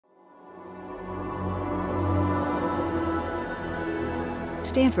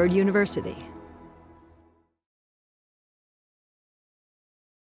Stanford University.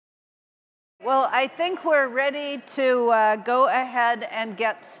 Well, I think we're ready to go ahead and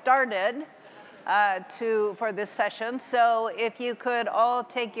get started for this session. So if you could all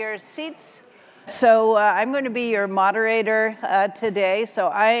take your seats. So I'm going to be your moderator today. So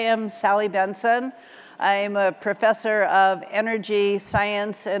I am Sally Benson. I'm a professor of energy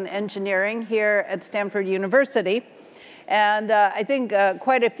science and engineering here at Stanford University. And I think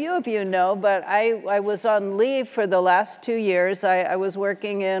quite a few of you know, but I was on leave for the last 2 years. I was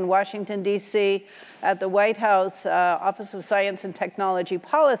working in Washington, D.C. at the White House Office of Science and Technology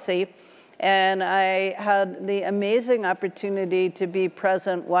Policy. And I had the amazing opportunity to be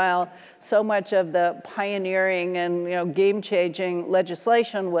present while so much of the pioneering and game-changing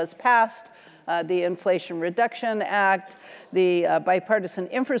legislation was passed. The Inflation Reduction Act, the Bipartisan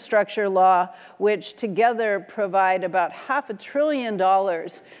Infrastructure Law, which together provide about $500 billion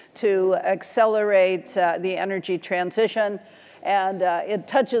to accelerate the energy transition. And it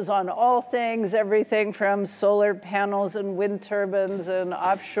touches on all things, everything from solar panels and wind turbines and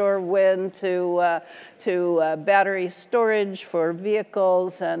offshore wind to battery storage for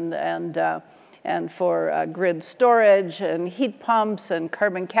vehicles and for grid storage and heat pumps and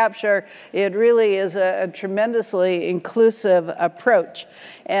carbon capture. It really is a tremendously inclusive approach.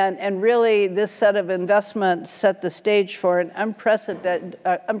 And really, this set of investments set the stage for an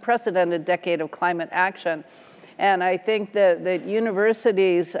unprecedented decade of climate action. And I think that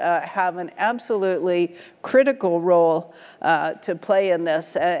universities have an absolutely critical role to play in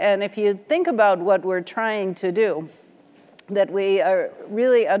this. And if you think about what we're trying to do, that we are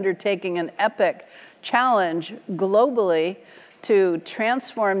really undertaking an epic challenge globally to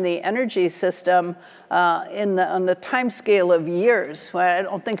transform the energy system on the time scale of years. I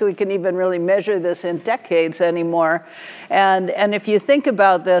don't think we can even really measure this in decades anymore. And if you think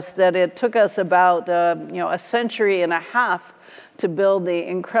about this, that it took us about a century and a half to build the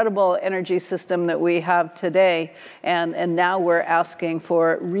incredible energy system that we have today, and now we're asking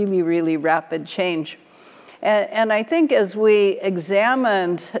for really, really rapid change. And I think as we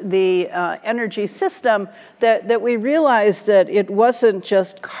examined the energy system, that we realized that it wasn't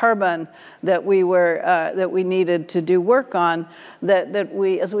just carbon that we needed to do work on. That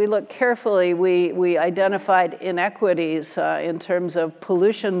we, as we look carefully, we identified inequities in terms of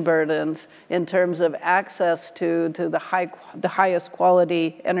pollution burdens, in terms of access to the highest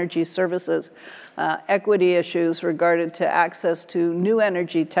quality energy services. Equity issues regarded to access to new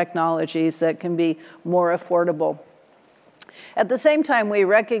energy technologies that can be more affordable. At the same time, we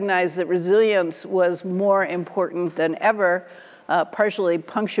recognized that resilience was more important than ever, partially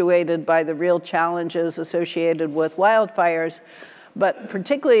punctuated by the real challenges associated with wildfires, but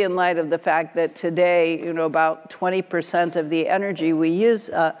particularly in light of the fact that today, about 20% of the energy we use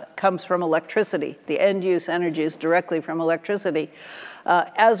comes from electricity. The end-use energy is directly from electricity.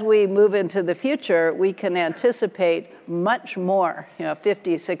 As we move into the future, we can anticipate much more,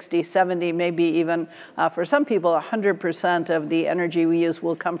 50, 60, 70, maybe even for some people, 100% of the energy we use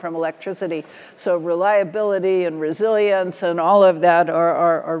will come from electricity. So reliability and resilience and all of that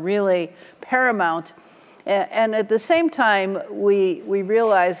are really paramount. And at the same time, we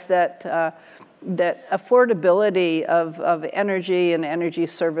realize that affordability of energy and energy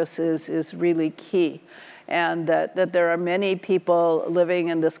services is really key. And that there are many people living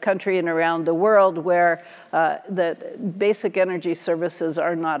in this country and around the world where that basic energy services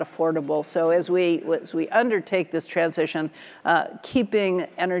are not affordable. So as we undertake this transition, keeping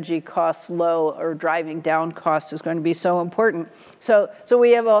energy costs low or driving down costs is going to be so important. So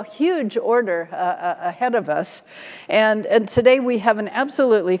we have a huge order ahead of us. And today we have an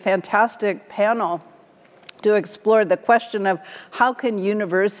absolutely fantastic panel to explore the question of how can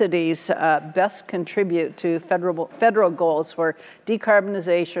universities best contribute to federal goals for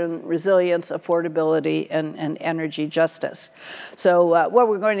decarbonization, resilience, affordability, and energy justice. So what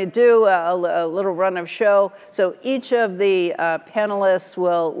we're going to do, a little run of show. So each of the panelists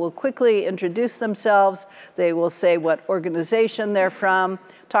will quickly introduce themselves. They will say what organization they're from,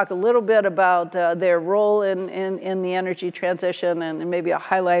 talk a little bit about their role in the energy transition, and maybe a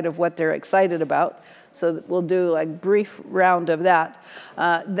highlight of what they're excited about. So we'll do a brief round of that.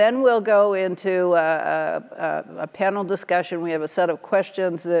 Then we'll go into a panel discussion. We have a set of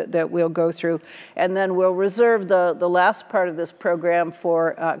questions that we'll go through. And then we'll reserve the last part of this program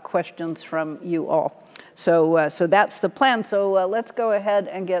for questions from you all. So that's the plan. So let's go ahead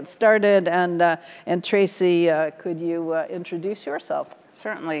and get started. And Tracey, could you introduce yourself?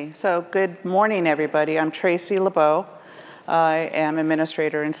 Certainly. So good morning, everybody. I'm Tracey LeBeau. I am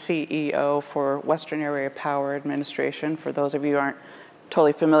administrator and CEO for Western Area Power Administration. For those of you who aren't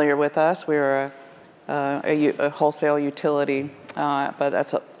totally familiar with us. We're a wholesale utility, but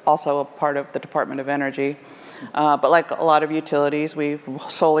that's also a part of the Department of Energy. But like a lot of utilities, we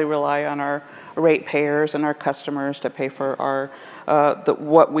solely rely on our ratepayers and our customers to pay for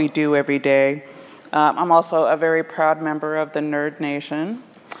what we do every day. I'm also a very proud member of the Nerd Nation,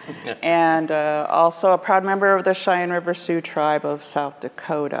 and also a proud member of the Cheyenne River Sioux Tribe of South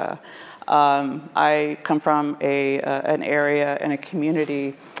Dakota. I come from an area and a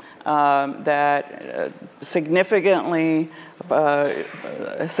community that significantly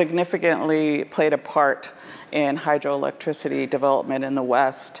played a part in hydroelectricity development in the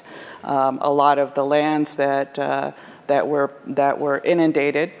West. A lot of the lands that were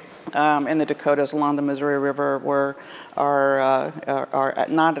inundated in the Dakotas along the Missouri River are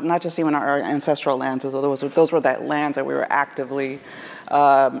not just even our ancestral lands. Those were that lands that we were actively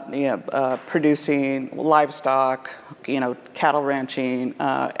producing livestock, cattle ranching,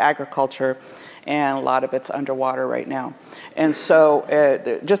 agriculture, and a lot of it's underwater right now. And so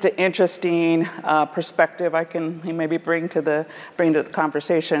just an interesting perspective I can maybe bring to the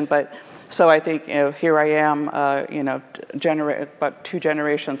conversation. But so I think here I am, about 2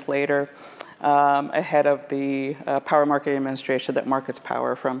 generations later, ahead of the Power Marketing Administration that markets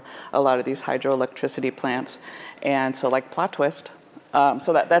power from a lot of these hydroelectricity plants. And so, like, plot twist.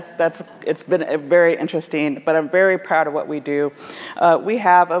 So it's been very interesting, but I'm very proud of what we do. We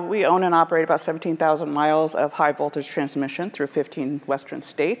own and operate about 17,000 miles of high voltage transmission through 15 western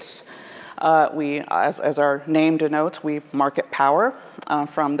states. As our name denotes, we market power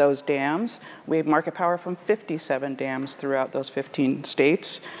from those dams. We market power from 57 dams throughout those 15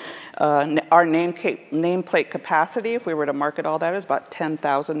 states. Our nameplate capacity, if we were to market all that, is about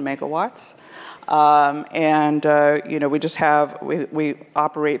 10,000 megawatts. We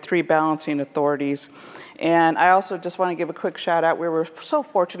operate 3 balancing authorities. And I also just want to give a quick shout out. We were so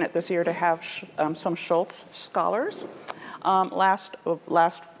fortunate this year to have some Schultz scholars last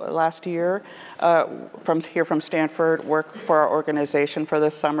year from Stanford, worked for our organization for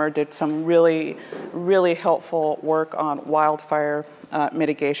this summer, did some really, really helpful work on wildfire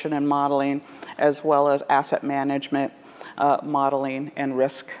mitigation and modeling, as well as asset management. Modeling and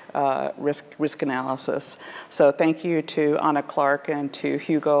risk analysis. So thank you to Anna Clark and to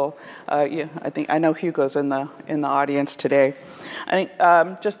Hugo. I know Hugo's in the audience today. I think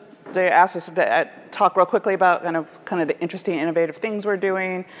just they asked us to talk real quickly about kind of the interesting, innovative things we're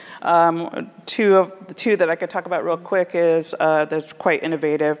doing. The two that I could talk about real quick is that's quite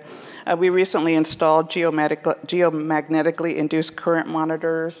innovative. We recently installed geomagnetically induced current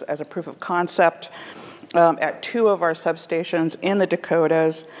monitors as a proof of concept. At 2 of our substations in the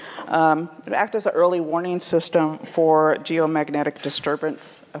Dakotas. It acts as an early warning system for geomagnetic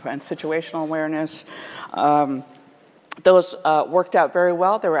disturbance and situational awareness. Those worked out very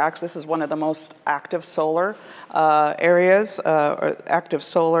well. This is one of the most active solar areas, or active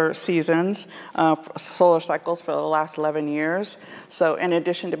solar seasons, solar cycles for the last 11 years. So in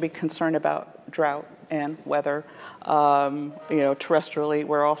addition to be concerned about drought and weather, terrestrially,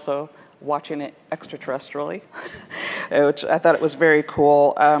 we're also watching it extraterrestrially, which I thought it was very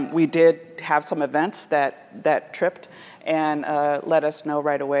cool. We did have some events that tripped and let us know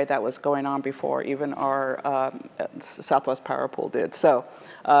right away that was going on before even our Southwest Power Pool did. So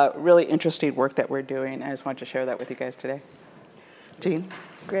really interesting work that we're doing. I just wanted to share that with you guys today. Gene?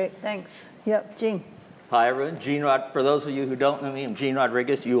 Great, thanks. Yep, Gene. Hi, everyone. For those of you who don't know me, I'm Gene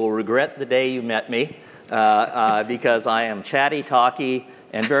Rodrigues. You will regret the day you met me because I am chatty, talky,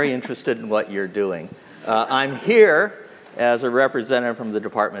 and very interested in what you're doing. I'm here as a representative from the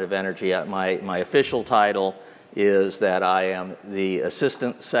Department of Energy. My official title is that I am the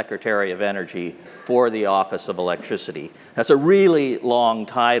Assistant Secretary of Energy for the Office of Electricity. That's a really long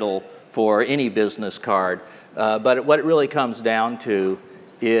title for any business card, but what it really comes down to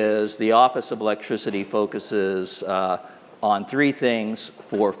is the Office of Electricity focuses on 3 things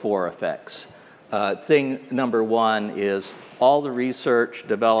for 4 effects. Thing number 1 is all the research,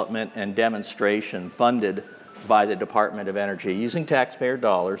 development, and demonstration funded by the Department of Energy using taxpayer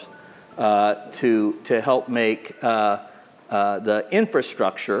dollars to help make the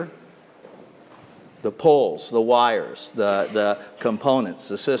infrastructure, the poles, the wires, the components,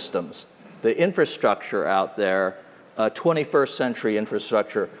 the systems, the infrastructure out there, 21st century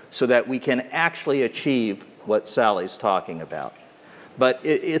infrastructure, so that we can actually achieve what Sally's talking about. But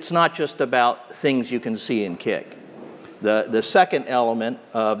it's not just about things you can see and kick. The second element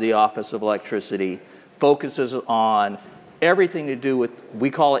of the Office of Electricity focuses on everything to do with, we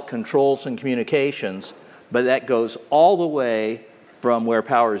call it controls and communications, but that goes all the way from where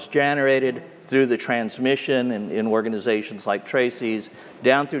power is generated through the transmission in organizations like Tracey's,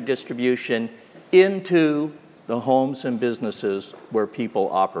 down through distribution, into the homes and businesses where people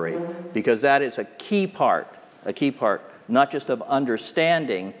operate. Because that is a key part, not just of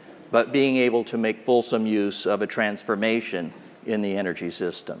understanding, but being able to make fulsome use of a transformation in the energy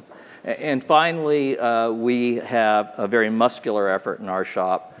system. And finally, we have a very muscular effort in our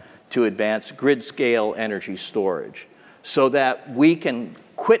shop to advance grid-scale energy storage so that we can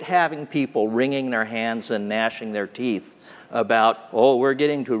quit having people wringing their hands and gnashing their teeth about, oh, we're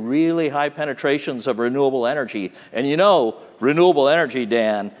getting to really high penetrations of renewable energy. And you know, renewable energy,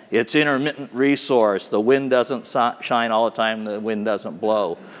 Dan, it's intermittent resource. The wind doesn't shine all the time, the wind doesn't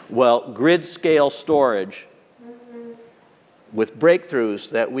blow. Well, grid-scale storage with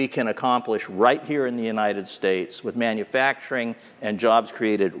breakthroughs that we can accomplish right here in the United States, with manufacturing and jobs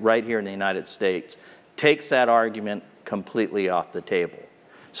created right here in the United States, takes that argument completely off the table.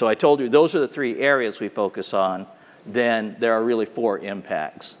 So I told you those are the 3 areas we focus on. Then there are really 4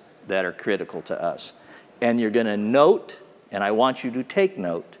 impacts that are critical to us. And you're going to note, and I want you to take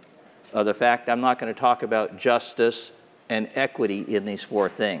note, of the fact I'm not going to talk about justice and equity in these 4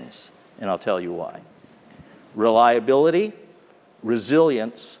 things, and I'll tell you why. Reliability,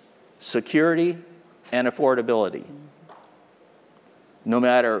 resilience, security, and affordability. No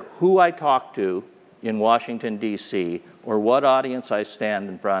matter who I talk to in Washington, D.C., or what audience I stand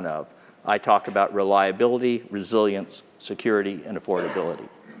in front of, I talk about reliability, resilience, security, and affordability.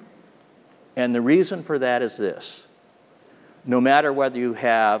 And the reason for that is this. No matter whether you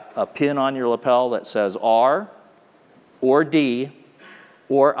have a pin on your lapel that says R, or D,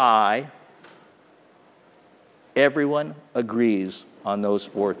 or I, everyone agrees on those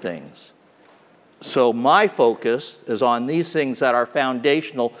 4 things. So my focus is on these things that are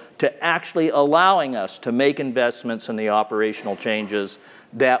foundational to actually allowing us to make investments in the operational changes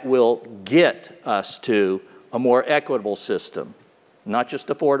that will get us to a more equitable system, not just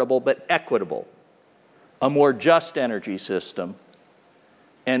affordable, but equitable, a more just energy system,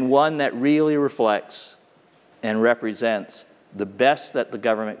 and one that really reflects and represents the best that the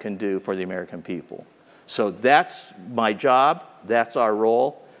government can do for the American people. So that's my job, that's our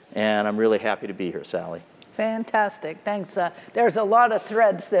role, and I'm really happy to be here, Sally. Fantastic, thanks. There's a lot of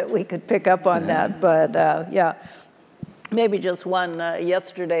threads that we could pick up on that, but yeah. Maybe just one.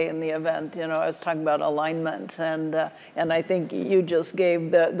 Yesterday in the event, you know, I was talking about alignment, and I think you just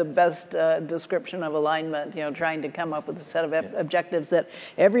gave the best description of alignment. You know, trying to come up with a set of objectives that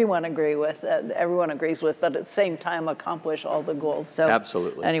everyone agrees with, but at the same time accomplish all the goals. So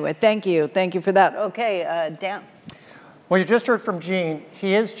absolutely. Anyway, thank you for that. Okay, Dan. Well, you just heard from Gene.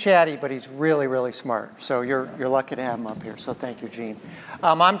 He is chatty, but he's really, really smart. So you're lucky to have him up here. So thank you, Gene.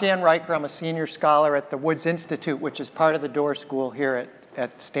 I'm Dan Reicher. I'm a senior scholar at the Woods Institute, which is part of the Door School here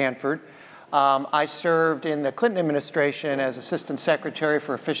at Stanford. I served in the Clinton administration as Assistant Secretary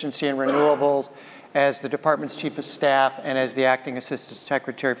for Efficiency and Renewables, as the department's Chief of Staff, and as the Acting Assistant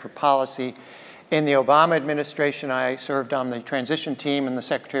Secretary for Policy. In the Obama administration, I served on the transition team and the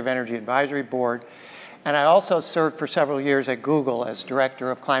Secretary of Energy Advisory Board. And I also served for several years at Google as Director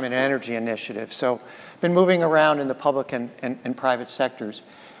of Climate and Energy Initiative. So been moving around in the public and private sectors.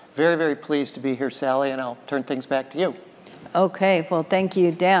 Very, very pleased to be here, Sally, and I'll turn things back to you. Okay, well, thank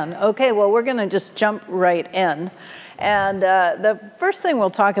you, Dan. Okay, well, we're going to just jump right in. And the first thing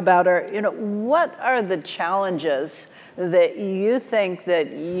we'll talk about are, you know, what are the challenges that you think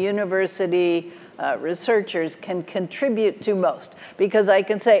that university researchers can contribute to most? Because I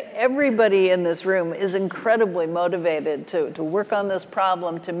can say everybody in this room is incredibly motivated to work on this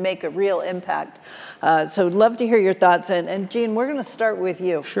problem, to make a real impact. So I'd love to hear your thoughts. And Gene, we're going to start with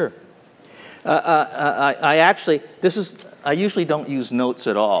you. Sure. I usually don't use notes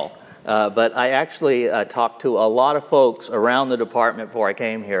at all, but I actually talked to a lot of folks around the department before I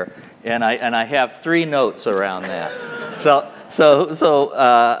came here, and I have 3 notes around that. So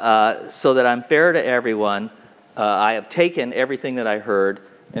that I'm fair to everyone, I have taken everything that I heard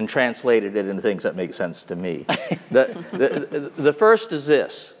and translated it into things that make sense to me. The first is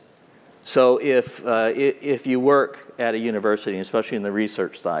this. So if you work at a university, especially in the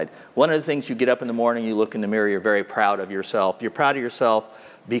research side, one of the things you get up in the morning, you look in the mirror, you're very proud of yourself. You're proud of yourself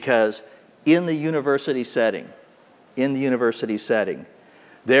because in the university setting,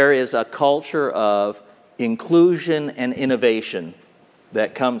 there is a culture of inclusion and innovation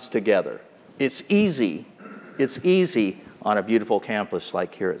that comes together. It's easy on a beautiful campus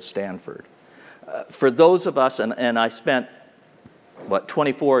like here at Stanford. For those of us, and I spent,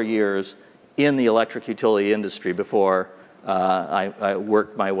 24 years in the electric utility industry before I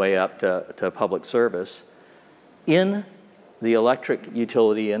worked my way up to public service. In the electric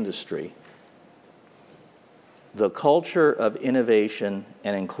utility industry, the culture of innovation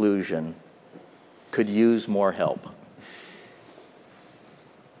and inclusion could use more help.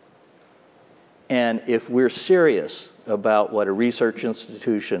 And if we're serious about what a research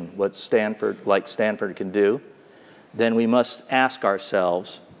institution, what Stanford can do, then we must ask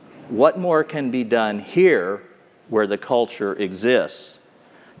ourselves, what more can be done here where the culture exists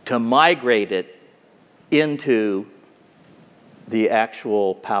to migrate it into the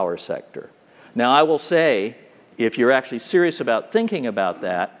actual power sector? Now, I will say, if you're actually serious about thinking about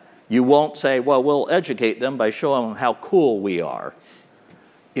that, you won't say, well, we'll educate them by showing them how cool we are.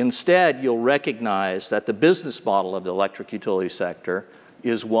 Instead, you'll recognize that the business model of the electric utility sector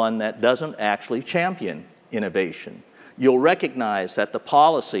is one that doesn't actually champion innovation. You'll recognize that the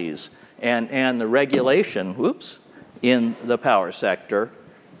policies and the regulation, in the power sector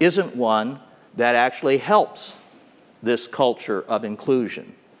isn't one that actually helps this culture of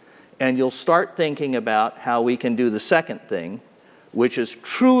inclusion. And you'll start thinking about how we can do the second thing, which is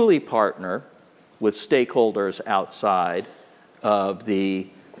truly partner with stakeholders outside of the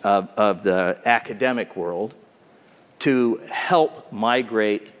academic world to help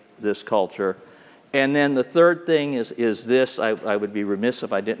migrate this culture. And then the third thing is this, I would be remiss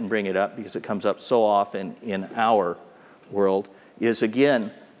if I didn't bring it up because it comes up so often in our world, is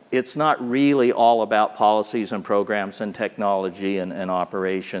again, it's not really all about policies and programs and technology and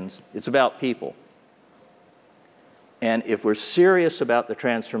operations. It's about people. And if we're serious about the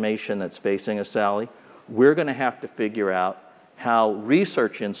transformation that's facing us, Sally, we're going to have to figure out how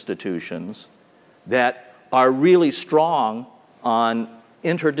research institutions that are really strong on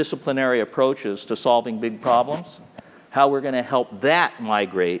interdisciplinary approaches to solving big problems, how we're going to help that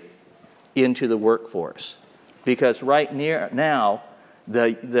migrate into the workforce. Because right now,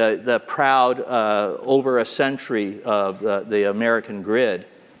 the proud over a century of the American grid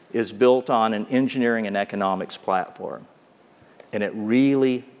is built on an engineering and economics platform. And it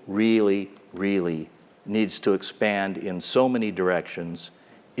really, really, really needs to expand in so many directions,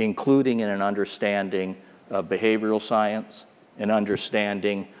 including in an understanding of behavioral science, an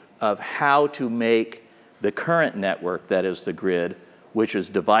understanding of how to make the current network that is the grid, which is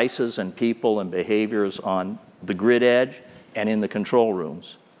devices and people and behaviors on the grid edge and in the control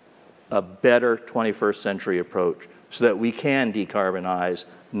rooms, a better 21st century approach so that we can decarbonize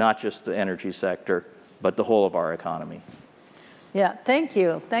not just the energy sector, but the whole of our economy. Yeah, thank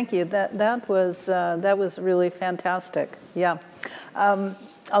you, thank you. That was really fantastic. Yeah,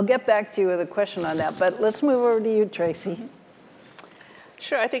 I'll get back to you with a question on that, but let's move over to you, Tracey.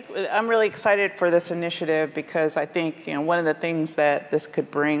 Sure, I think I'm really excited for this initiative because I think one of the things that this could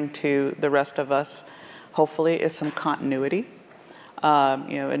bring to the rest of us, hopefully, is some continuity.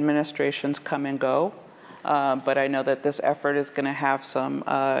 Administrations come and go, but I know that this effort is going to have some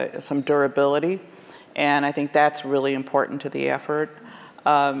durability. And I think that's really important to the effort.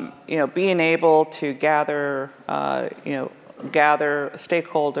 Being able to gather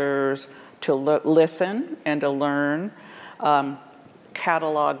stakeholders to listen and to learn,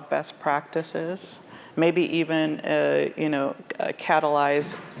 catalog best practices, maybe even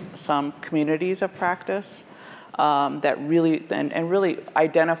catalyze some communities of practice that really and really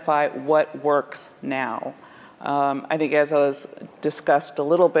identify what works now. I think as was discussed a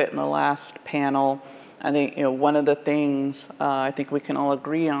little bit in the last panel, I think one of the things I think we can all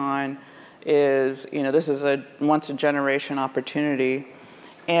agree on is this is a once a generation opportunity,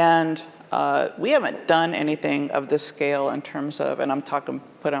 and we haven't done anything of this scale in terms of, and I'm talking,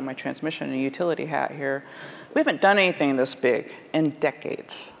 put on my transmission and utility hat here, we haven't done anything this big in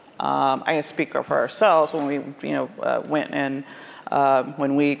decades. I can speak for ourselves when we went and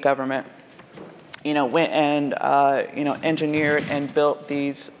when we government went and engineered and built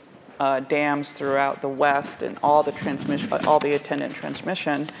these dams throughout the West and all the transmission, all the attendant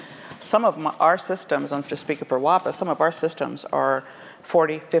transmission. Some of our systems, I'm just speaking for WAPA, some of our systems are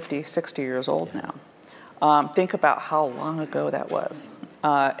 40, 50, 60 years old now. Think about how long ago that was.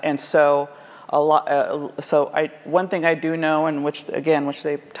 And so one thing I do know, and which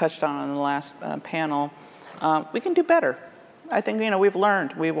they touched on in the last panel, we can do better. I think we've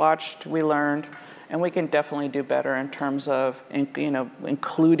learned, we watched, we learned. And we can definitely do better in terms of,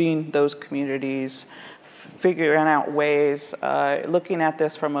 including those communities, figuring out ways, looking at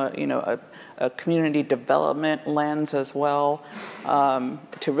this from a community development lens as well,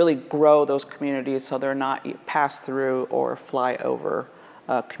 to really grow those communities so they're not pass through or fly over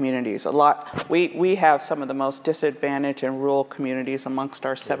communities. We have some of the most disadvantaged and rural communities amongst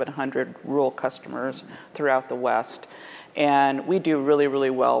our 700 rural customers throughout the West. And we do really,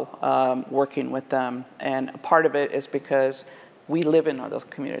 really well working with them. And part of it is because we live in those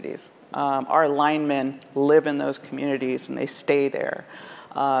communities. Our linemen live in those communities and they stay there.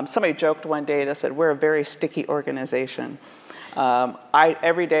 Somebody joked one day, they said, we're a very sticky organization.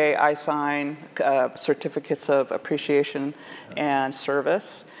 Every day I sign certificates of appreciation and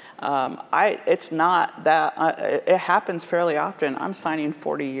service. It's not that, it happens fairly often. I'm signing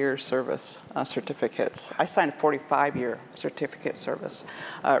 40-year service certificates. I signed a 45-year certificate service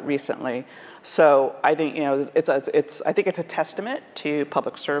recently. So I think, you know, I think it's a testament to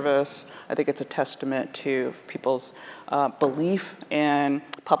public service. I think it's a testament to people's belief in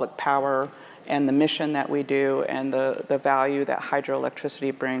public power and the mission that we do and the value that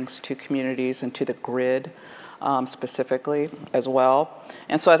hydroelectricity brings to communities and to the grid specifically as well.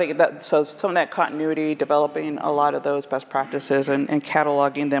 And so I think that, so some of that continuity, developing a lot of those best practices and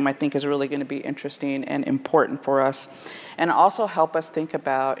cataloging them, I think is really going to be interesting and important for us. And also help us think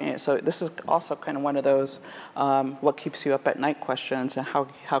about, you know, so this is also kind of one of those what keeps you up at night questions and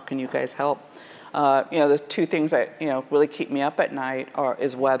how can you guys help? You know, the two things that, you know, really keep me up at night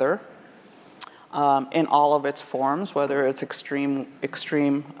is weather. In all of its forms, whether it's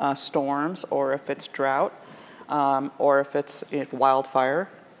extreme storms or if it's drought or if it's wildfire.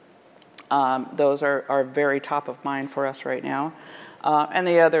 Those are very top of mind for us right now. And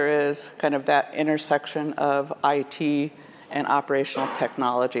the other is kind of that intersection of IT and operational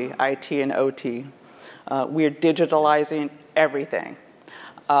technology, IT and OT. We're digitalizing everything.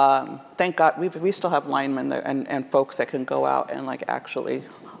 Thank God we still have linemen there and folks that can go out and like actually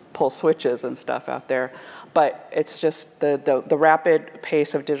pull switches and stuff out there. But it's just the rapid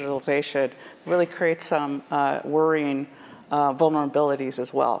pace of digitalization really creates some worrying vulnerabilities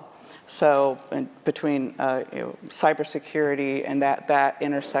as well. So between you know, cybersecurity and that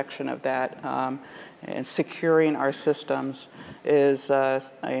intersection of that and securing our systems is you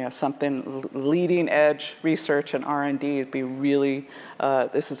know, something leading edge research and R&D would be really,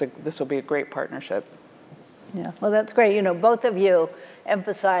 this will be a great partnership. Yeah, well, that's great. You know, both of you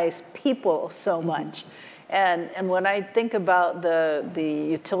emphasize people so much. And when I think about the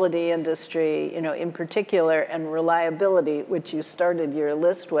utility industry, you know, in particular, and reliability, which you started your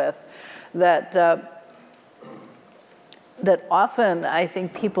list with, that often I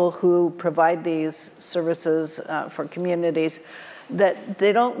think people who provide these services for communities, that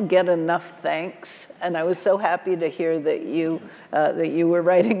they don't get enough thanks. And I was so happy to hear that you were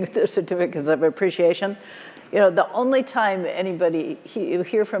writing the certificates of appreciation. You know, the only time you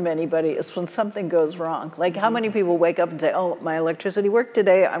hear from anybody is when something goes wrong. Like, how many people wake up and say, oh, my electricity worked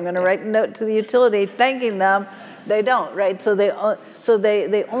today, I'm going to write a note to the utility thanking them. They don't, right? So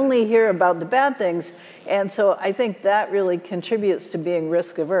they only hear about the bad things. And so I think that really contributes to being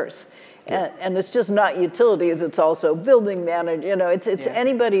risk averse. And it's just not utilities, it's also building management. You know, it's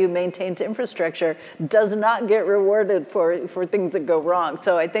anybody who maintains infrastructure does not get rewarded for things that go wrong.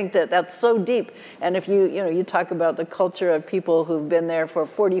 So I think that's so deep. And if you talk about the culture of people who've been there for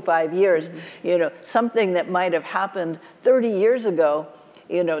 45 years, you know, something that might have happened 30 years ago,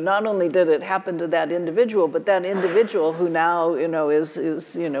 you know, not only did it happen to that individual, but that individual who now, you know, is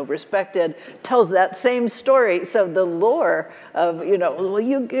respected, tells that same story. So the lore of, you know, well,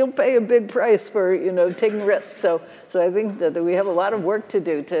 you'll pay a big price for, you know, taking risks. So I think that we have a lot of work to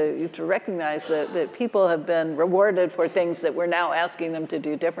do to recognize that people have been rewarded for things that we're now asking them to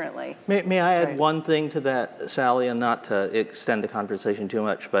do differently. May I add one thing to that, Sally, and not to extend the conversation too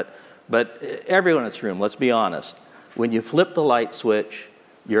much, but everyone in this room, let's be honest. When you flip the light switch,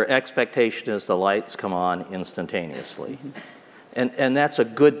 your expectation is the lights come on instantaneously. And that's a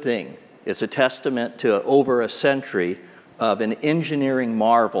good thing. It's a testament to over a century of an engineering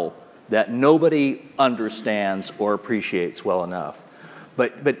marvel that nobody understands or appreciates well enough.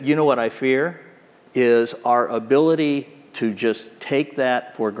 But you know what I fear? Is our ability to just take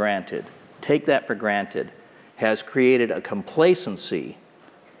that for granted, has created a complacency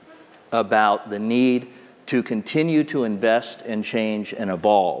about the need to continue to invest and change and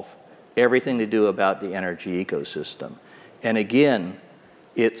evolve everything to do about the energy ecosystem. And again,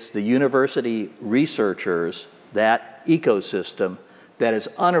 it's the university researchers, that ecosystem, that is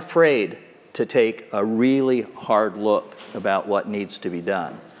unafraid to take a really hard look about what needs to be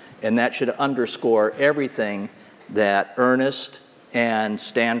done. And that should underscore everything that EARNEST and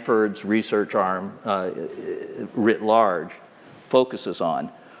Stanford's research arm writ large focuses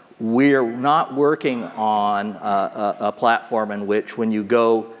on. We're not working on a platform in which when you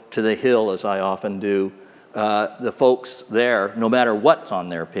go to the Hill, as I often do, the folks there, no matter what's on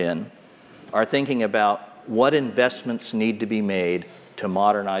their pin, are thinking about what investments need to be made to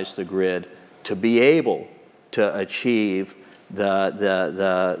modernize the grid to be able to achieve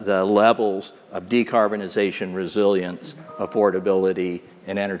the levels of decarbonization, resilience, affordability,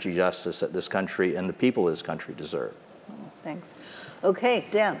 and energy justice that this country and the people of this country deserve. Thanks. Okay,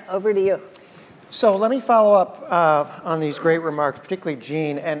 Dan, over to you. So let me follow up on these great remarks, particularly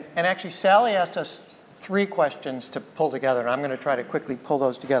Jean. And actually, Sally asked us 3 questions to pull together, and I'm going to try to quickly pull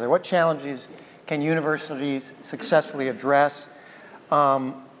those together. What challenges can universities successfully address?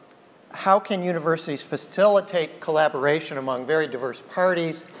 How can universities facilitate collaboration among very diverse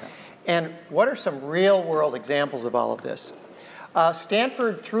parties? And what are some real-world examples of all of this?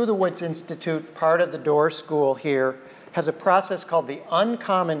 Stanford, through the Woods Institute, part of the DOE school here, has a process called the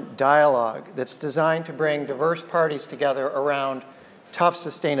Uncommon Dialogue that's designed to bring diverse parties together around tough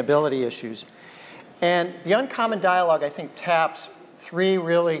sustainability issues. And the Uncommon Dialogue, I think, taps 3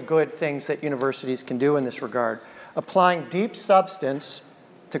 really good things that universities can do in this regard. Applying deep substance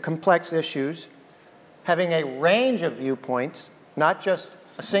to complex issues, having a range of viewpoints, not just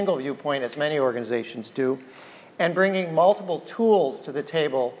a single viewpoint as many organizations do, and bringing multiple tools to the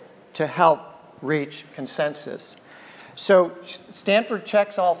table to help reach consensus. So Stanford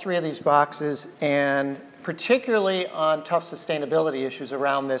checks all 3 of these boxes, and particularly on tough sustainability issues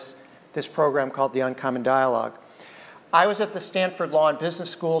around this program called the Uncommon Dialogue. I was at the Stanford Law and Business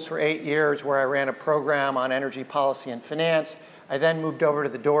Schools for 8 years, where I ran a program on energy policy and finance. I then moved over to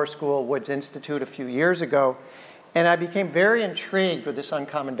the DOE School, Woods Institute, a few years ago, and I became very intrigued with this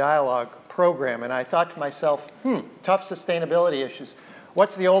Uncommon Dialogue program. And I thought to myself, tough sustainability issues.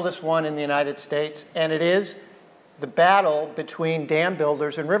 What's the oldest one in the United States? And it is the battle between dam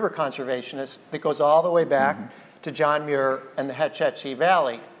builders and river conservationists that goes all the way back to John Muir and the Hetch Hetchy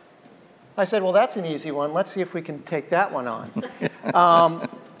Valley. I said, well, that's an easy one. Let's see if we can take that one on.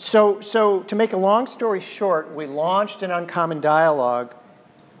 So to make a long story short, we launched an Uncommon Dialogue,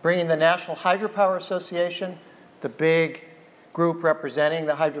 bringing the National Hydropower Association, the big group representing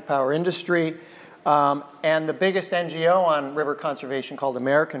the hydropower industry, and the biggest NGO on river conservation called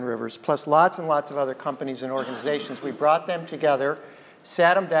American Rivers, plus lots and lots of other companies and organizations. We brought them together,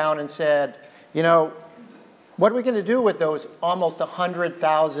 sat them down and said, you know, what are we going to do with those almost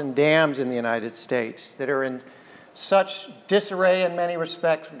 100,000 dams in the United States that are in such disarray in many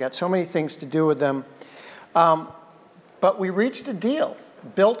respects? We've got so many things to do with them. But we reached a deal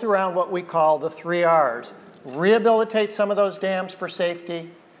built around what we call the 3 R's. Rehabilitate some of those dams for safety,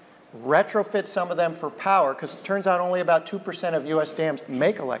 retrofit some of them for power, because it turns out only about 2% of US dams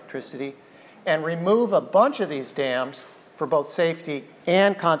make electricity, and remove a bunch of these dams for both safety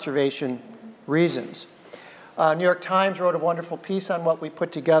and conservation reasons. New York Times wrote a wonderful piece on what we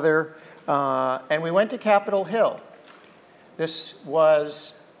put together, and we went to Capitol Hill. This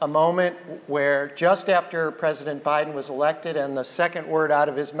was a moment where just after President Biden was elected and the second word out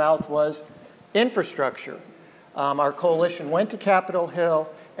of his mouth was infrastructure. Our coalition went to Capitol Hill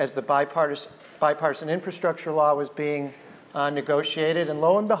as the bipartisan infrastructure law was being negotiated, and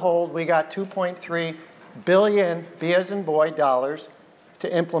lo and behold, we got $2.3 billion, B as in boy, dollars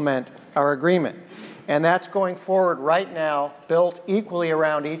to implement our agreement. And that's going forward right now, built equally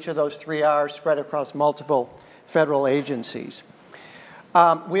around each of those 3 R's, spread across multiple federal agencies.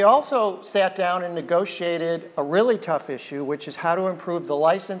 We also sat down and negotiated a really tough issue, which is how to improve the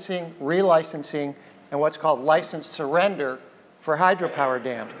licensing, relicensing, and what's called license surrender for hydropower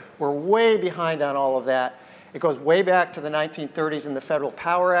dams. We're way behind on all of that. It goes way back to the 1930s in the Federal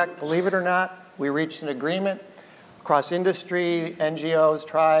Power Act. Believe it or not, we reached an agreement across industry, NGOs,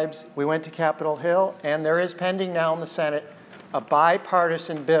 tribes. We went to Capitol Hill, and there is pending now in the Senate a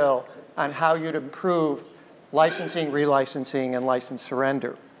bipartisan bill on how you'd improve licensing, relicensing, and license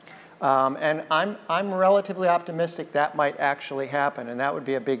surrender. And I'm relatively optimistic that might actually happen, and that would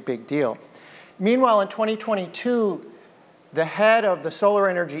be a big, big deal. Meanwhile, in 2022, the head of the Solar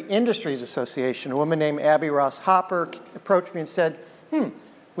Energy Industries Association, a woman named Abby Ross Hopper, approached me and said,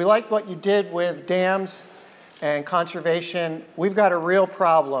 we like what you did with dams and conservation. We've got a real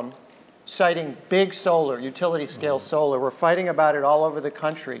problem citing big solar, utility scale solar. We're fighting about it all over the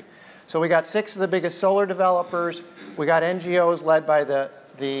country. So we got 6 of the biggest solar developers. We got NGOs led by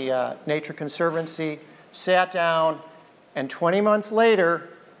the Nature Conservancy, sat down, and 20 months later,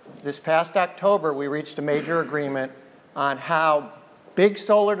 this past October, we reached a major agreement on how big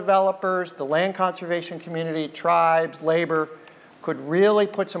solar developers, the land conservation community, tribes, labor, could really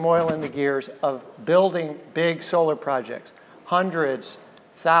put some oil in the gears of building big solar projects, hundreds,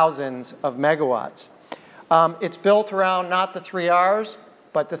 thousands of megawatts. It's built around not the 3 R's,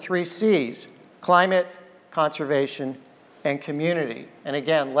 but the 3 C's, climate, conservation, and community. And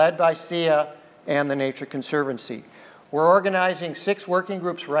again, led by SEIA and the Nature Conservancy. We're organizing 6 working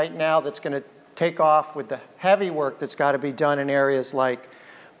groups right now that's going to take off with the heavy work that's got to be done in areas like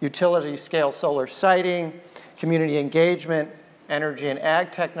utility scale solar siting, community engagement, energy and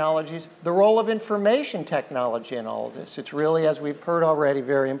ag technologies, the role of information technology in all of this. It's really, as we've heard already,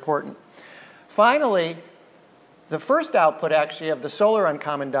 very important. Finally, the first output actually of the Solar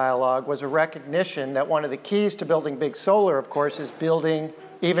Uncommon Dialogue was a recognition that one of the keys to building big solar, of course, is building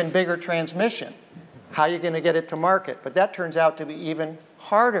even bigger transmission. How are you going to get it to market? But that turns out to be even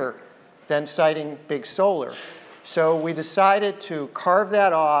harder than siting big solar. So we decided to carve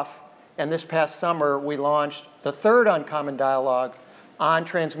that off, and this past summer we launched the third Uncommon Dialogue on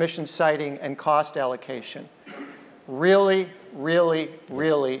transmission siting and cost allocation. Really, really,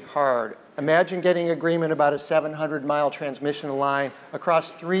 really hard. Imagine getting agreement about a 700-mile transmission line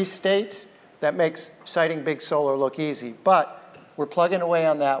across 3 states. That makes siting big solar look easy. But we're plugging away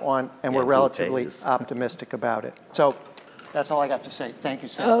on that one, and we're relatively optimistic about it. So that's all I got to say. Thank you,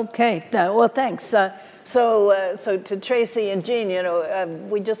 Sam. Okay, well, thanks. So to Tracey and Jean, you know,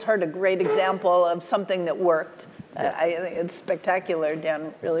 we just heard a great example of something that worked. I think it's spectacular,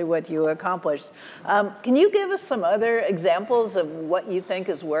 Dan, really what you accomplished. Can you give us some other examples of what you think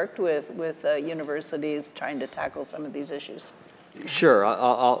has worked with universities trying to tackle some of these issues? Sure,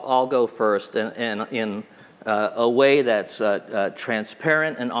 I'll go first, and in a way that's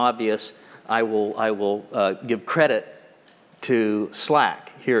transparent and obvious, I will give credit to SLAC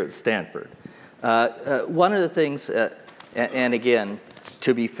here at Stanford. One of the things, and again,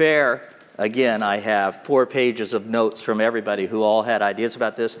 to be fair, again, I have 4 pages of notes from everybody who all had ideas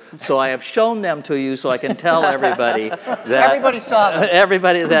about this. So I have shown them to you so I can tell everybody that everybody saw them.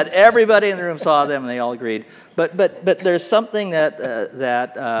 Everybody in the room saw them and they all agreed. But there's something that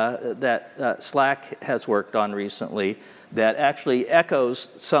SLAC has worked on recently that actually echoes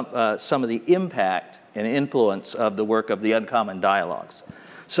some of the impact and influence of the work of the Uncommon Dialogues.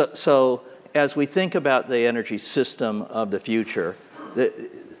 So as we think about the energy system of the future,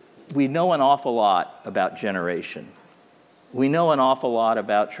 we know an awful lot about generation. We know an awful lot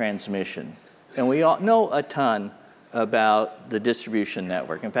about transmission. And we know a ton about the distribution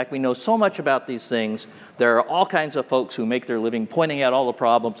network. In fact, we know so much about these things. There are all kinds of folks who make their living pointing out all the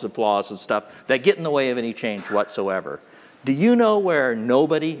problems and flaws and stuff that get in the way of any change whatsoever. Do you know where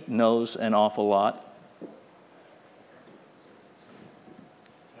nobody knows an awful lot?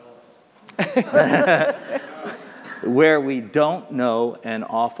 Where we don't know an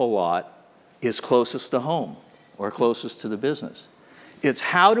awful lot is closest to home or closest to the business. It's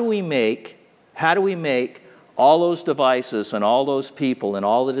how do we make all those devices and all those people and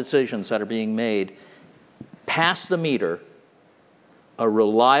all the decisions that are being made past the meter a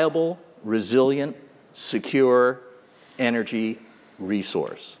reliable, resilient, secure energy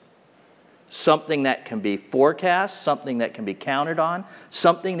resource. Something that can be forecast, something that can be counted on,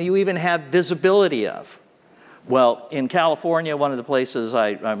 something that you even have visibility of. Well, in California, one of the places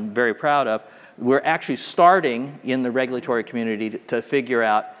I'm very proud of, we're actually starting in the regulatory community to figure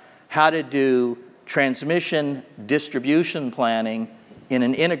out how to do transmission distribution planning in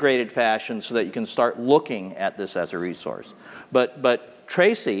an integrated fashion so that you can start looking at this as a resource. But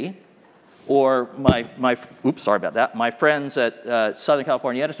Tracey, or my friends at Southern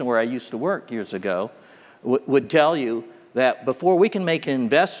California Edison, where I used to work years ago, would tell you that before we can make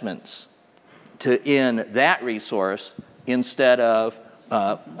investments in that resource, instead of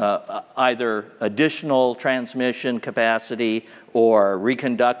either additional transmission capacity or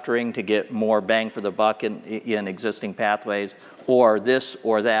reconductoring to get more bang for the buck in existing pathways, or this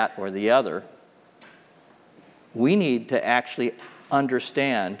or that or the other, we need to actually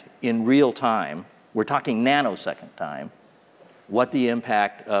understand in real time, we're talking nanosecond time, what the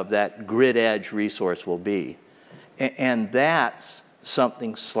impact of that grid edge resource will be. And that's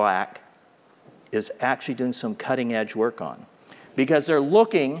something SLAC is actually doing some cutting edge work on. Because they're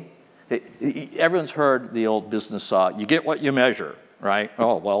looking, everyone's heard the old business saw, you get what you measure, right?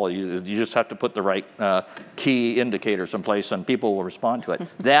 Oh, well, you just have to put the right key indicators in place and people will respond to it.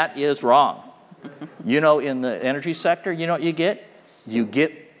 That is wrong. You know, in the energy sector, you know what you get? You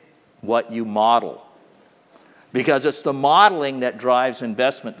get what you model. Because it's the modeling that drives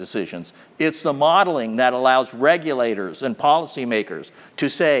investment decisions. It's the modeling that allows regulators and policymakers to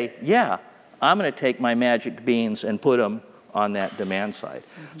say, yeah, I'm going to take my magic beans and put them on that demand side.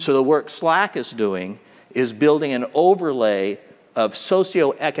 So the work SLAC is doing is building an overlay of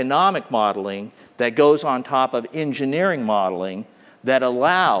socioeconomic modeling that goes on top of engineering modeling that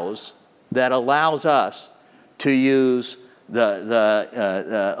allows us to use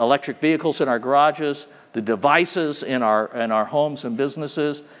the electric vehicles in our garages, the devices in our homes and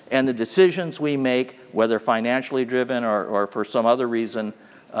businesses, and the decisions we make, whether financially driven or for some other reason,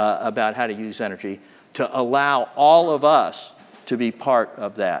 about how to use energy, to allow all of us to be part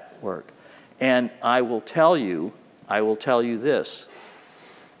of that work. And I will tell you this.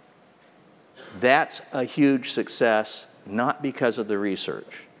 That's a huge success, not because of the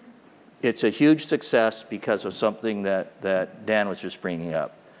research. It's a huge success because of something that Dan was just bringing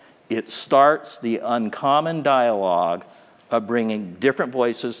up. It starts the uncommon dialogue of bringing different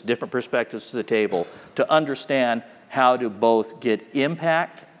voices, different perspectives to the table to understand how to both get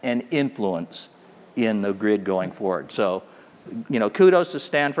impact and influence in the grid going forward. So, you know, kudos to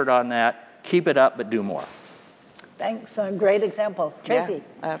Stanford on that. Keep it up, but do more. Thanks. Great example. Tracey.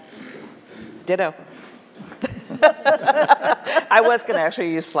 Yeah. Ditto. I was going to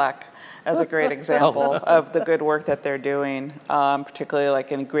actually use Slack as a great example of the good work that they're doing, particularly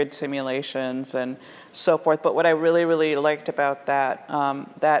like in grid simulations and so forth. But what I really, really liked about that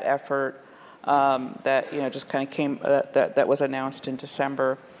that effort that just kind of came that was announced in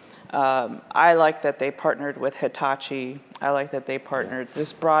December. I like that they partnered with Hitachi. I like that they partnered,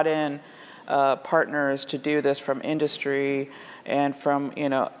 just brought in partners to do this from industry and from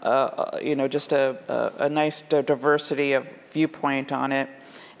just a nice diversity of viewpoint on it.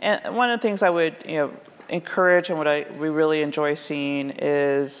 And one of the things I would encourage and what we really enjoy seeing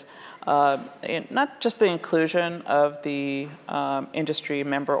is not just the inclusion of the industry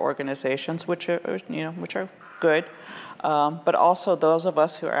member organizations, which are good, but also those of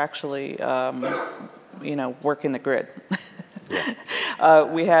us who are actually working the grid.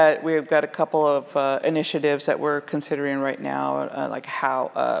 We've got a couple of initiatives that we're considering right now, like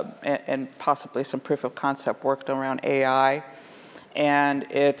how and possibly some proof of concept work around AI, and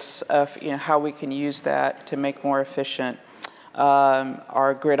it's how we can use that to make more efficient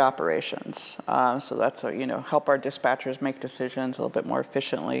our grid operations. So that's help our dispatchers make decisions a little bit more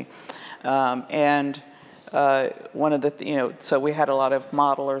efficiently, and one of the so we had a lot of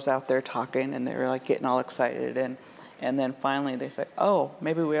modelers out there talking, and they were like getting all excited, and then finally they said, oh,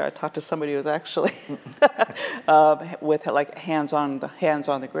 maybe we ought to talk to somebody who's actually with like hands on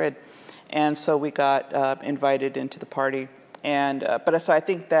the grid. And so we got invited into the party. And so I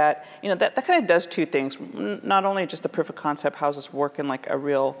think that that kind of does two things. Not only just the proof of concept, how does this work in like a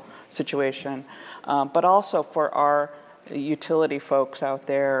real situation, but also for our utility folks out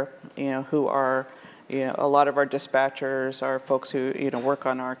there, who are a lot of our dispatchers are folks who work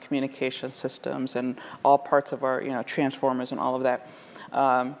on our communication systems and all parts of our transformers and all of that.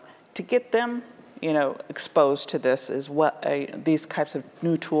 To get them exposed to this is what these types of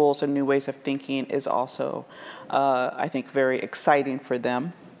new tools and new ways of thinking is also, I think, very exciting for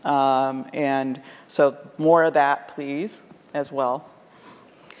them. And so more of that, please, as well.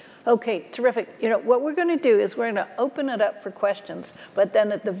 Okay, terrific. What we're going to do is we're going to open it up for questions, but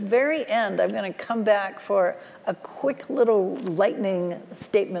then at the very end, I'm going to come back for a quick little lightning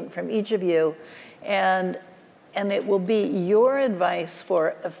statement from each of you, and it will be your advice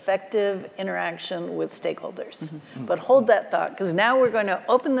for effective interaction with stakeholders. Mm-hmm. But hold that thought, because now we're going to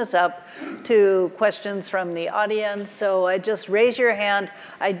open this up to questions from the audience. So just raise your hand.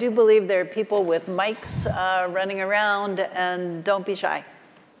 I do believe there are people with mics running around, and don't be shy.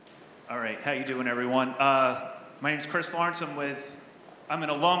 All right, how you doing, everyone? My name is Chris Lawrence. I'm an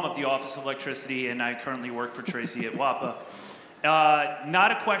alum of the Office of Electricity, and I currently work for Tracey at WAPA.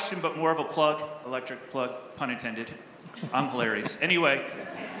 Not a question, but more of a plug, electric plug, pun intended. I'm hilarious. Anyway,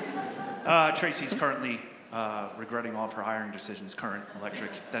 Tracey's currently regretting all of her hiring decisions, current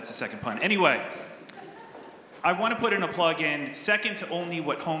electric. That's the second pun. Anyway, I want to put in a plug in, second to only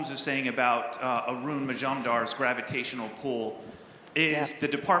what Holmes was saying about Arun Majumdar's gravitational pull, is the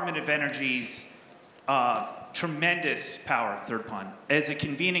Department of Energy's tremendous power, third pun, as a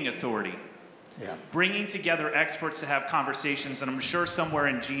convening authority. Yeah. Bringing together experts to have conversations, and I'm sure somewhere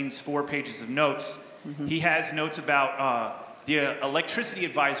in Gene's 4 pages of notes, he has notes about the Electricity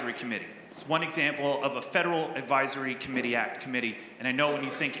Advisory Committee. It's one example of a Federal Advisory Committee Act committee, and I know when you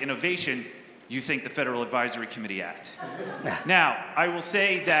think innovation, you think the Federal Advisory Committee Act. Now, I will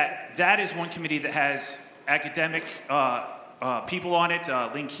say that that is one committee that has academic people on it.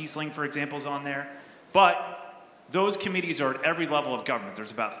 Lynn Kiesling, for example, is on there. But those committees are at every level of government.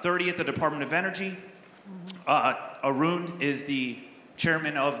 There's about 30 at the Department of Energy. Arun is the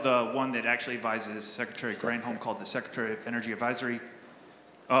chairman of the one that actually advises Secretary Granholm, called the Secretary of Energy Advisory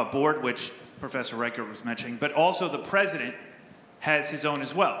Board, which Professor Reicher was mentioning. But also the president has his own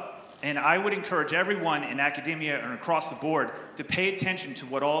as well. And I would encourage everyone in academia and across the board to pay attention to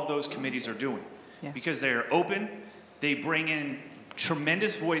what all of those committees are doing. Yeah. Because they are open. They bring in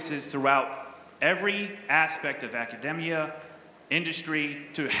tremendous voices throughout every aspect of academia, industry,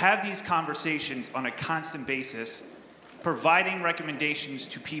 to have these conversations on a constant basis providing recommendations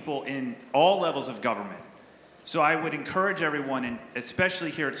to people in all levels of government. So I would encourage everyone, and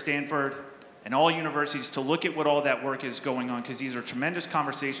especially here at Stanford and all universities, to look at what all that work is going on, because these are tremendous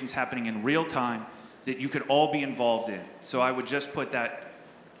conversations happening in real time that you could all be involved in. So I would just put that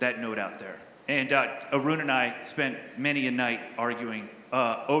note out there. And Arun and I spent many a night arguing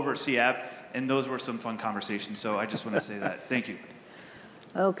over CAB, and those were some fun conversations. So I just want to say that. Thank you.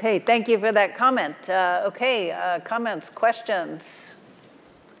 Okay, thank you for that comment. Comments, questions?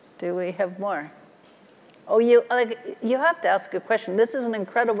 Do we have more? Oh, you have to ask a question. This is an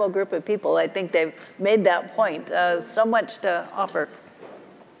incredible group of people. I think they've made that point. So much to offer.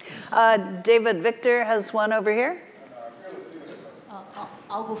 David Victor has one over here.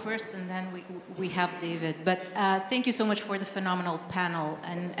 I'll go first, and then we have David. But thank you so much for the phenomenal panel.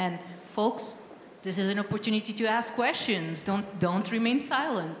 And folks, this is an opportunity to ask questions. Don't remain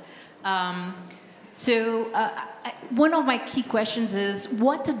silent. One of my key questions is,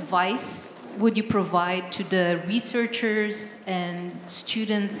 what advice would you provide to the researchers and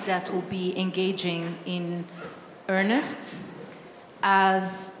students that will be engaging in EARNEST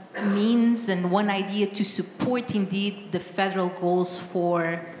as means and one idea to support indeed the federal goals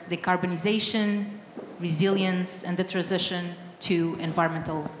for decarbonization, resilience, and the transition to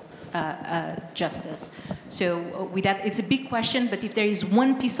environmental justice? So with that, it's a big question, but if there is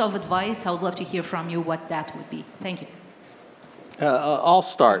one piece of advice, I would love to hear from you what that would be. Thank you. I'll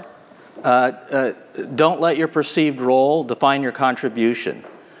start. Don't let your perceived role define your contribution.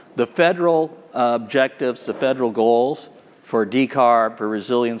 The federal objectives, the federal goals for decarb, for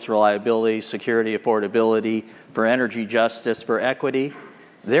resilience, reliability, security, affordability, for energy justice, for equity,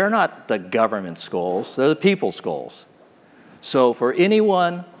 they're not the government's goals, they're the people's goals. So for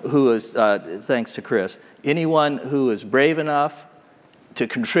anyone who is, thanks to Chris, anyone who is brave enough to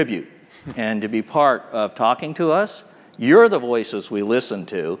contribute and to be part of talking to us, you're the voices we listen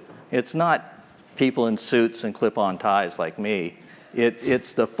to. It's not people in suits and clip-on ties like me.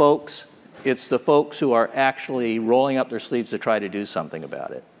 It's the folks who are actually rolling up their sleeves to try to do something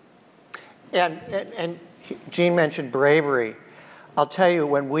about it. And Gene mentioned bravery. I'll tell you,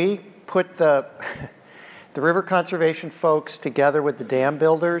 when we put the river conservation folks together with the dam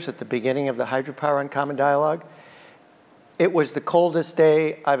builders at the beginning of the Hydropower Uncommon Dialogue, it was the coldest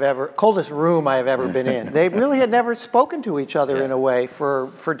room I have ever been in. They really had never spoken to each other in a way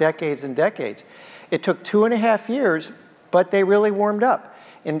for decades and decades. It took 2.5 years, but they really warmed up.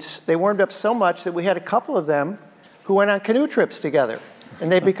 And they warmed up so much that we had a couple of them who went on canoe trips together.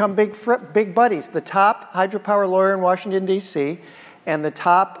 And they've become big buddies. The top hydropower lawyer in Washington, D.C., and the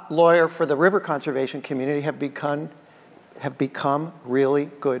top lawyer for the river conservation community have become really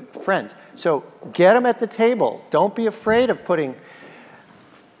good friends. So get them at the table. Don't be afraid of putting,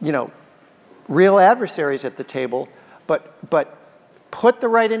 real adversaries at the table, but put the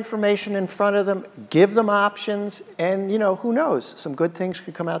right information in front of them, give them options, and who knows, some good things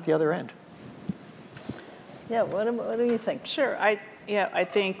could come out the other end. Yeah, what do you think? Sure, I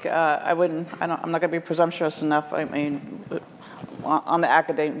think I'm not going to be presumptuous enough. I mean, on the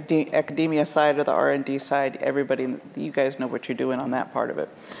academia side or the R&D side, everybody, you guys know what you're doing on that part of it.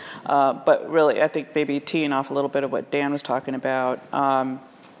 But really, I think maybe teeing off a little bit of what Dan was talking about,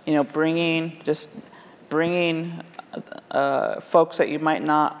 bringing folks that you might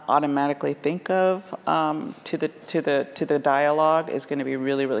not automatically think of to the dialogue is going to be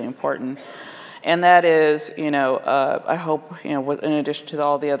really, really important. And that is, I hope, in addition to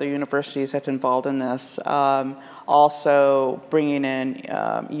all the other universities that's involved in this, also bringing in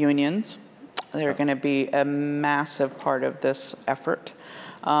unions. They're going to be a massive part of this effort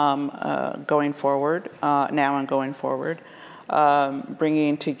going forward, now and going forward.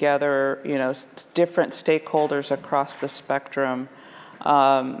 Bringing together, different stakeholders across the spectrum,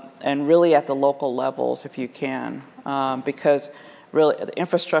 and really at the local levels, if you can, because really the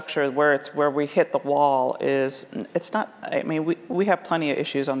infrastructure where we hit the wall it's not. I mean, we have plenty of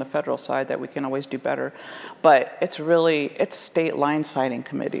issues on the federal side that we can always do better, but it's state line siting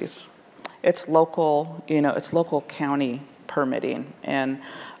committees, it's local, it's local county permitting, and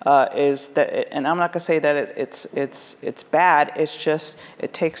and I'm not going to say that it's bad. It's just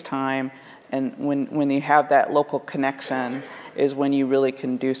it takes time, and when you have that local connection is when you really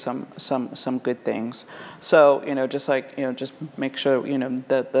can do some good things. So just make sure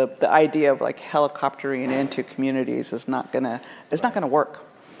the idea of like helicoptering into communities is not gonna work.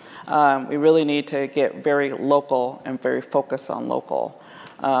 We really need to get very local and very focused on local.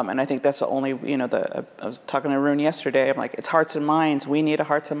 And I think that's the only, I was talking to Arun yesterday, I'm like, it's hearts and minds. We need a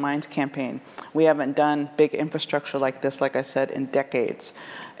hearts and minds campaign. We haven't done big infrastructure like this, like I said, in decades.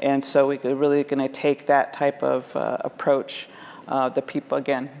 And so we're really going to take that type of approach, the people,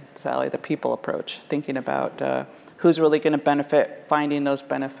 again, Sally, the people approach, thinking about who's really going to benefit, finding those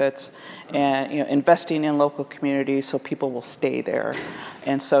benefits, and investing in local communities so people will stay there.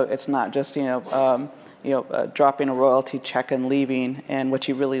 And so it's not just dropping a royalty check and leaving, and what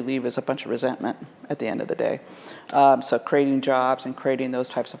you really leave is a bunch of resentment at the end of the day. So creating jobs and creating those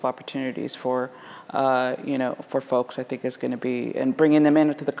types of opportunities for for folks, I think is going to be, and bringing them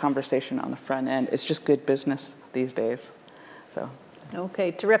into the conversation on the front end. It's just good business these days. So.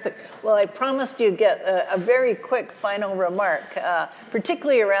 Okay, terrific. Well, I promised you'd get a very quick final remark,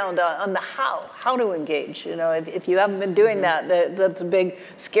 particularly around on the how to engage. If you haven't been doing that, that's a big,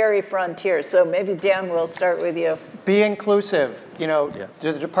 scary frontier. So maybe, Dan, we'll start with you. Be inclusive.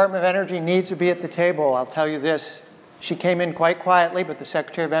 The Department of Energy needs to be at the table. I'll tell you this. She came in quite quietly, but the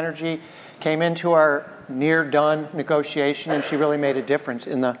Secretary of Energy came into our near-done negotiation, and she really made a difference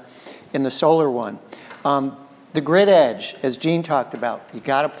in the solar one. The grid edge, as Jean talked about, you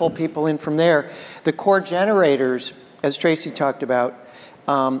got to pull people in from there. The core generators, as Tracey talked about,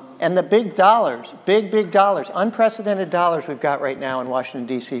 and the big dollars, big dollars, unprecedented dollars we've got right now in Washington,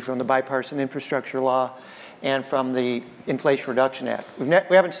 D.C. from the Bipartisan Infrastructure Law and from the Inflation Reduction Act. We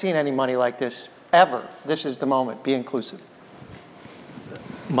haven't seen any money like this ever. This is the moment. Be inclusive.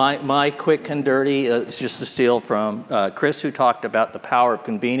 My quick and dirty is just to steal from Chris, who talked about the power of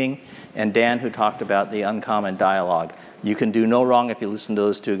convening, and Dan, who talked about the uncommon dialogue. You can do no wrong if you listen to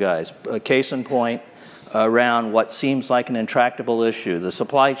those two guys. A case in point around what seems like an intractable issue, the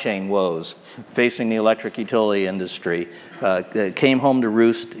supply chain woes facing the electric utility industry, came home to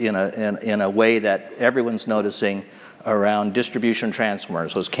roost in a way that everyone's noticing around distribution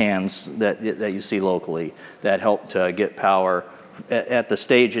transformers, those cans that you see locally that help to get power at the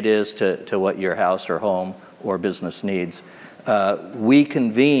stage it is to what your house or home or business needs. We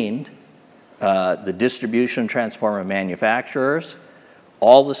convened the distribution transformer manufacturers,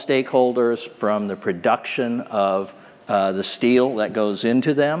 all the stakeholders from the production of the steel that goes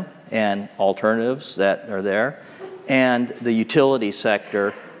into them and alternatives that are there, and the utility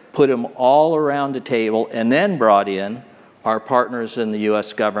sector, put them all around the table, and then brought in our partners in the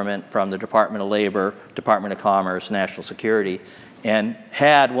U.S. government from the Department of Labor, Department of Commerce, National Security, and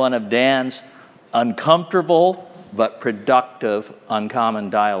had one of Dan's uncomfortable but productive uncommon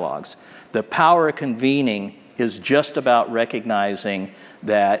dialogues. The power of convening is just about recognizing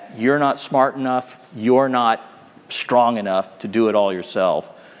that you're not smart enough, you're not strong enough to do it all yourself.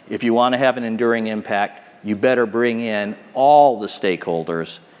 If you want to have an enduring impact, you better bring in all the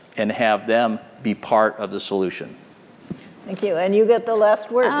stakeholders and have them be part of the solution. Thank you. And you get the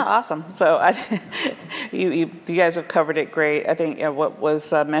last word. Awesome. So you guys have covered it great. I think what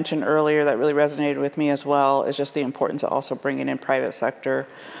was mentioned earlier that really resonated with me as well is just the importance of also bringing in private sector.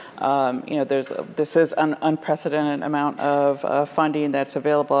 This is an unprecedented amount of funding that's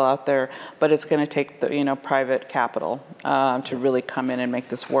available out there, but it's going to take the private capital to really come in and make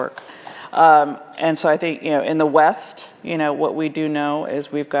this work. And so I think in the West, what we do know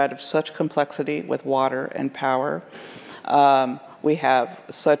is we've got such complexity with water and power. We have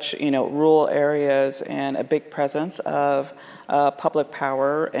such rural areas and a big presence of public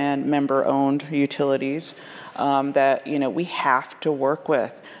power and member-owned utilities that we have to work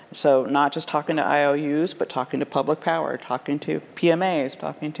with. So not just talking to IOUs, but talking to public power, talking to PMAs,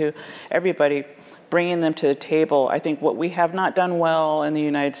 talking to everybody, bringing them to the table. I think what we have not done well in the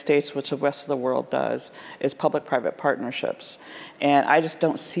United States, which the rest of the world does, is public-private partnerships. And I just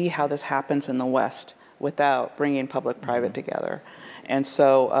don't see how this happens in the West without bringing public-private together. And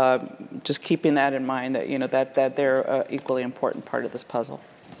so just keeping that in mind, that, that they're an equally important part of this puzzle.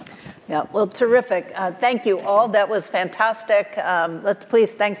 Yeah, well, terrific. Thank you all. That was fantastic. Let's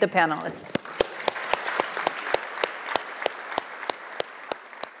please thank the panelists.